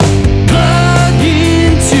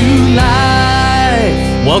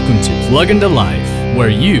Welcome to Plug into Life, where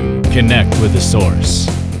you connect with the source.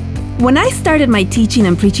 When I started my teaching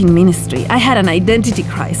and preaching ministry, I had an identity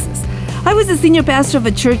crisis. I was a senior pastor of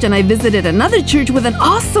a church and I visited another church with an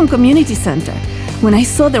awesome community center. When I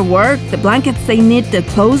saw their work, the blankets they knit, the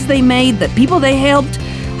clothes they made, the people they helped,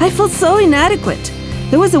 I felt so inadequate.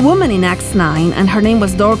 There was a woman in Acts 9 and her name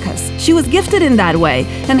was Dorcas. She was gifted in that way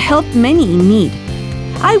and helped many in need.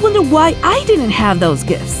 I wondered why I didn't have those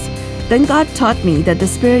gifts. Then God taught me that the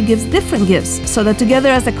Spirit gives different gifts so that together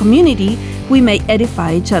as a community, we may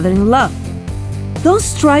edify each other in love. Don't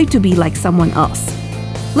strive to be like someone else.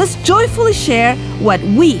 Let's joyfully share what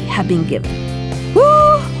we have been given.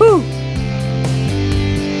 Woo-hoo!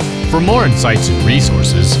 For more insights and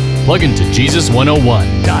resources, plug into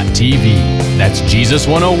Jesus101.tv. That's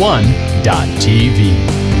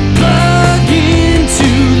Jesus101.tv.